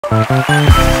Today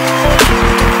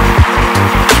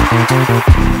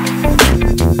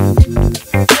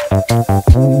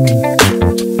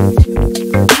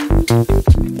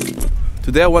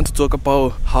I want to talk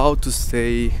about how to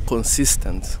stay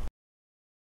consistent.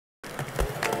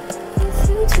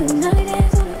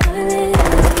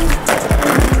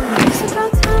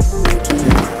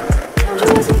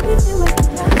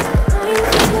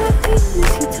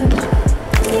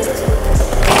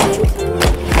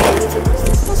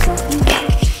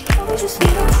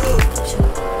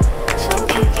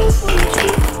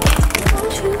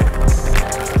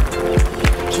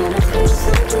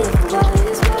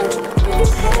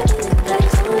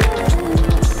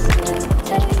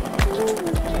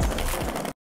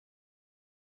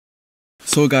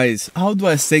 So guys, how do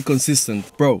I stay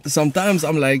consistent? Bro, sometimes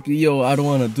I'm like, yo, I don't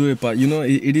want to do it, but you know,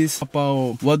 it is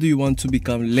about what do you want to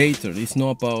become later. It's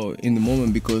not about in the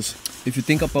moment, because if you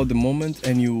think about the moment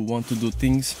and you want to do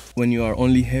things when you are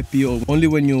only happy or only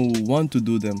when you want to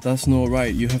do them, that's not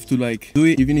right. You have to like do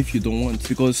it even if you don't want,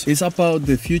 because it's about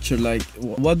the future. Like,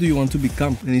 what do you want to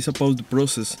become? And it's about the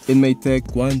process. It may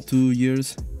take 1, 2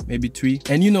 years, maybe 3,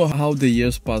 and you know how the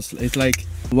years pass. It's like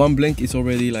one blink is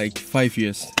already like 5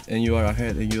 years and you are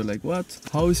ahead and you're like, what?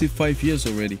 How is it 5 years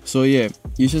already? So yeah,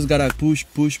 you just gotta push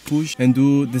and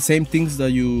do the same things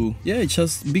that you,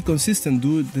 just be consistent.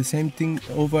 Do the same thing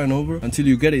over and over until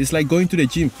you get it. It's like going to the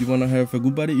gym. You wanna have a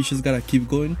good body, you just gotta keep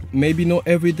going. Maybe not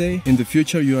every day. In the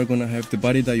future you are gonna have the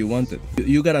body that you wanted.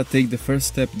 You gotta take the first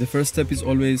step. The first step is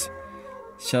always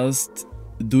just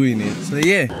doing it. So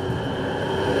yeah.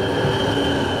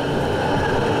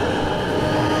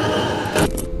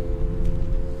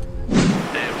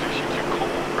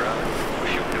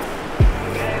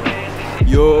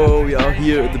 Yo, we are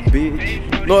here at the beach.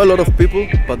 Not a lot of people,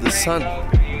 but the sun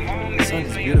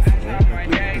is beautiful, man.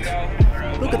 Look at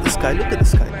this. Look at the sky, look at the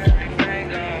sky.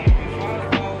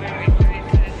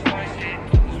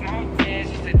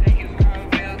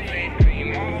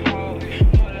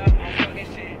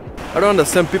 I don't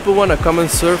understand, people wanna come and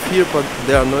surf here, but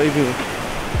there are not even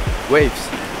waves.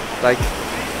 Like,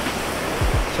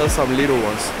 just some little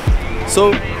ones.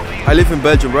 So, I live in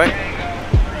Belgium, right?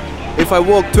 If I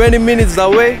walk 20 minutes that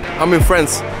way, I'm in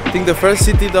France. I think the first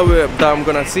city that I'm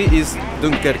gonna see is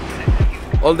Dunkirk.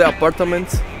 All the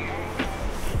apartments.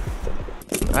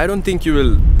 I don't think you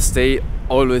will stay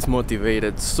always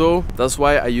motivated. So that's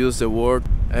why I use the word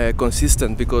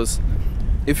consistent, because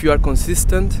if you are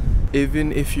consistent,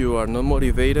 even if you are not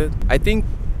motivated, I think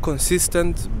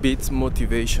consistent beats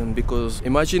motivation. Because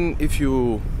imagine if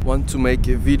you want to make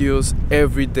videos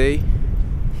every day,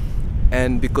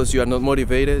 and because you are not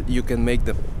motivated, you can make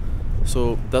them.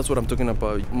 So that's what I'm talking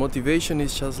about. Motivation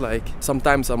is just like,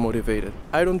 sometimes I'm motivated.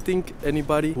 I don't think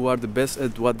anybody who are the best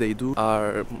at what they do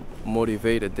are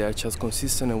motivated. They are just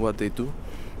consistent in what they do.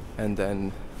 And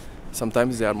then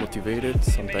sometimes they are motivated,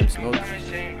 sometimes not.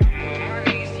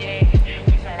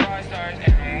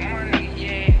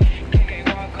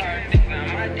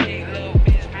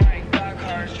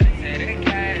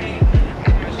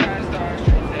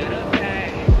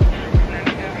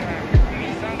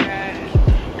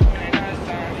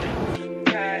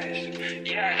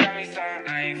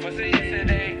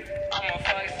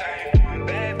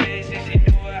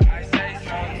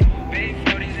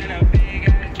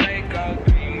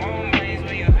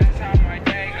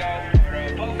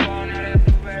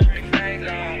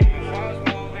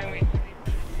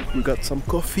 We got some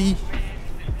coffee.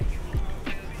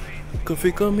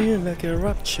 Coffee come in like a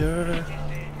rapture,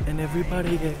 and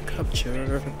everybody get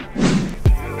captured.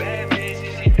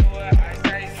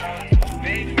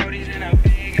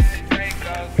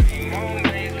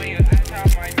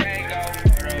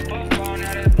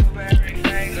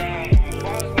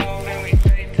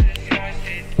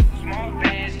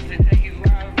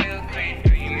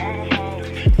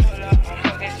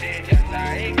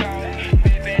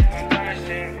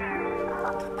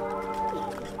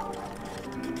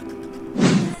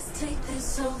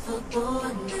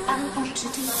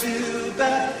 Feel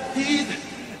that heat,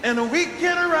 and we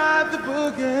can ride the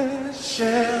boogie,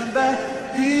 share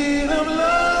that heat of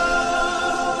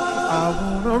love. I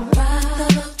wanna ride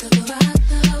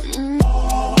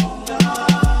all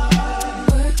night,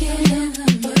 working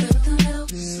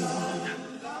the sun.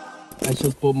 I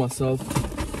just bought myself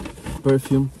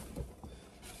perfume.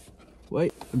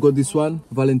 Wait, I got this one,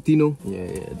 Valentino.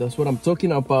 Yeah, that's what I'm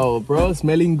talking about, bro.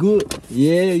 Smelling good.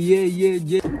 Yeah.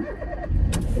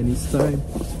 And it's time.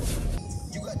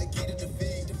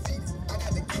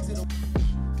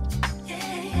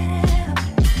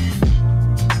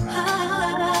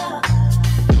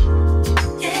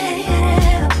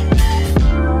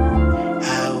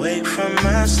 I wake from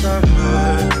my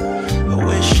summer. I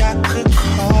wish I could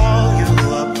call you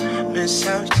up, miss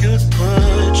how you'd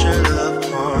put your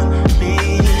love on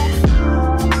me.